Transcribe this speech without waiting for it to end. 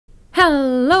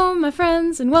Hello my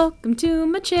friends and welcome to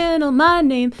my channel. My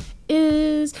name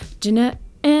is Jeanette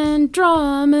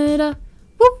Andromeda.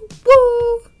 Woo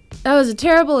woo! That was a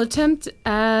terrible attempt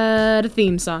at a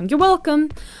theme song. You're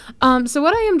welcome. So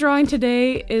what I am drawing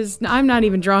today is, I'm not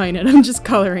even drawing it, I'm just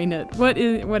coloring it. What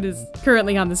is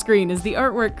currently on the screen is the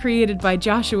artwork created by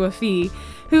Joshua Fee,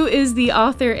 who is the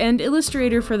author and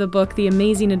illustrator for the book The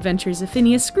Amazing Adventures of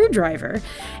Phineas Screwdriver,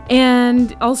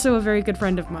 and also a very good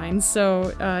friend of mine, so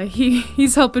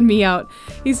he's helping me out.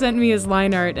 He sent me his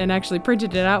line art and actually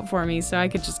printed it out for me so I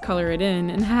could just color it in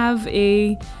and have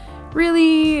a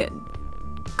really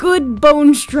good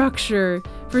bone structure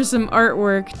for some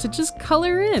artwork to just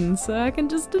color in so I can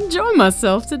just enjoy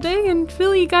myself today and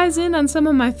fill you guys in on some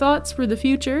of my thoughts for the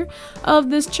future of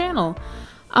this channel.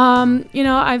 You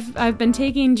know, I've been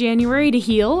taking January to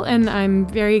heal, and I'm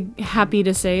very happy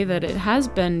to say that it has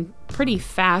been pretty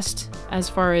fast as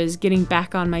far as getting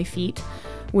back on my feet,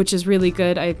 which is really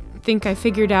good. I think I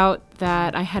figured out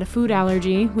that I had a food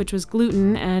allergy, which was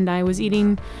gluten, and I was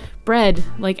eating bread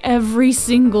like every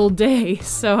single day,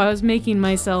 so I was making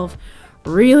myself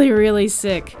really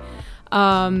sick.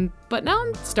 But now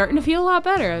I'm starting to feel a lot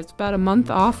better. It's about a month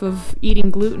off of eating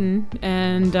gluten,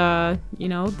 and you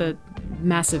know, the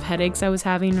massive headaches I was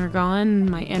having are gone,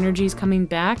 my energy's coming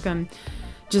back, I'm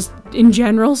just in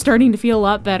general starting to feel a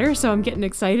lot better, so I'm getting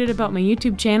excited about my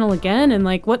YouTube channel again and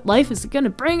like what life is gonna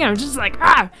bring. I'm just like,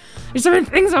 there's so many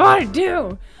things I want to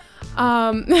do.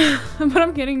 But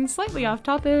I'm getting slightly off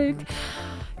topic.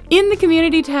 In the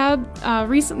community tab,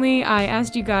 recently I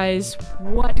asked you guys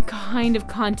what kind of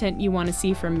content you want to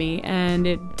see from me, and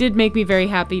it did make me very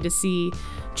happy to see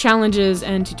challenges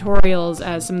and tutorials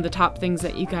as some of the top things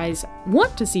that you guys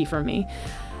want to see from me.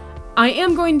 I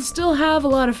am going to still have a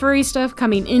lot of furry stuff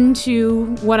coming into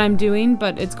what I'm doing,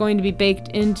 but it's going to be baked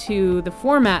into the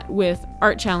format with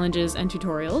art challenges and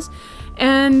tutorials.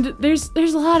 And there's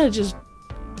a lot of just,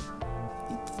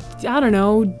 I don't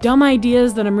know, dumb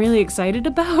ideas that I'm really excited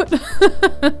about.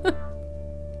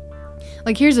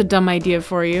 Like, here's a dumb idea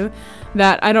for you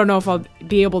that I don't know if I'll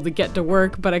be able to get to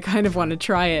work, but I kind of want to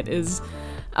try it, is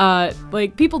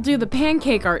like, people do the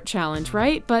pancake art challenge,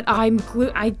 right? But I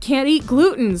can't eat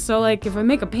gluten, so like if I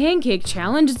make a pancake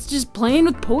challenge, it's just playing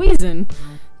with poison,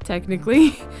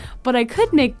 technically. But I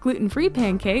could make gluten-free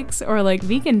pancakes or like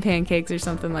vegan pancakes or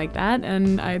something like that,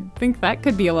 and I think that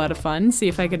could be a lot of fun. See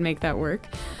if I could make that work.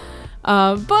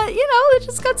 But you know, I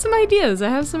just got some ideas. I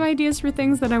have some ideas for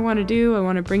things that I want to do. I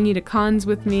want to bring you to cons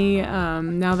with me.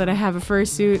 Now that I have a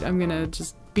fursuit, I'm gonna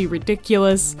just be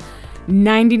ridiculous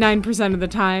 99% of the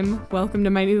time. Welcome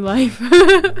to my new life.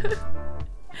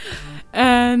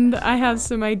 And I have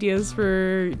some ideas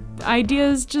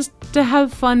just to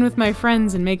have fun with my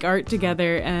friends and make art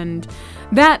together, and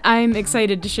that I'm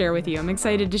excited to share with you. I'm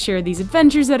excited to share these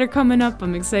adventures that are coming up.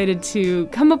 I'm excited to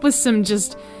come up with some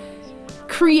just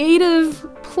creative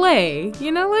play,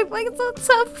 you know, like let's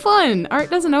have fun. Art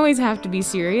doesn't always have to be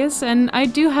serious, and I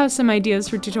do have some ideas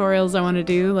for tutorials I want to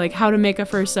do, like how to make a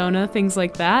fursona, things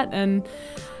like that, and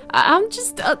I'm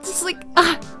just like,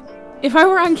 if I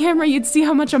were on camera, you'd see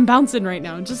how much I'm bouncing right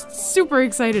now. Just super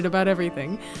excited about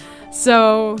everything.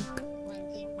 So,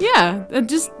 yeah,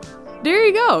 there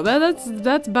you go.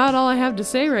 That's about all I have to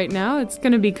say right now. It's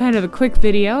gonna be kind of a quick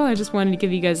video. I just wanted to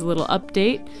give you guys a little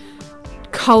update,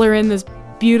 color in this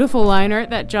beautiful line art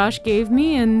that Josh gave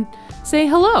me, and say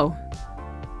hello.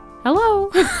 Hello.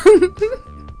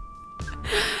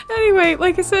 Anyway,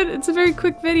 like I said, it's a very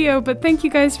quick video, but thank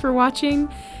you guys for watching,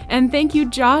 and thank you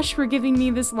Josh for giving me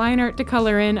this line art to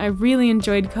color in. I really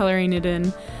enjoyed coloring it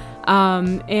in.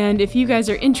 And if you guys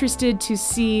are interested to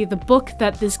see the book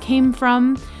that this came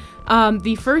from,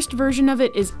 the first version of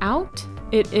it is out.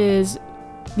 It is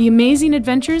The Amazing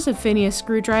Adventures of Phineas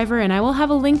Screwdriver, and I will have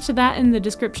a link to that in the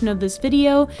description of this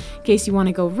video in case you want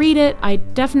to go read it. I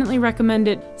definitely recommend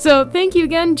it. So thank you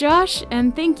again, Josh,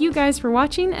 and thank you guys for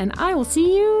watching, and I will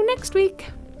see you next week.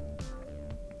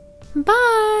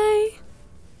 Bye!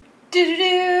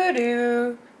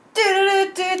 Do-do-do-do,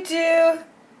 do-do-do-do-do,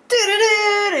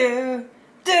 do-do-do-do,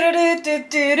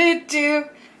 do-do-do-do-do-do,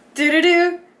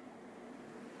 do-do-do,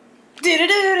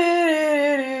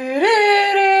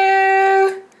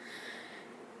 do-do-do-do-do-do-do.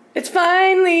 It's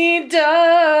finally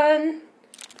done!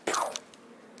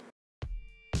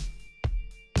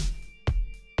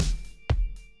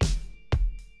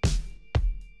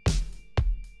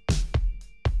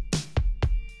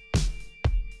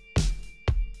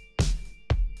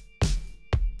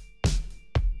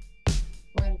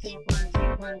 One, two, one, two,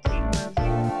 one, two, one, two.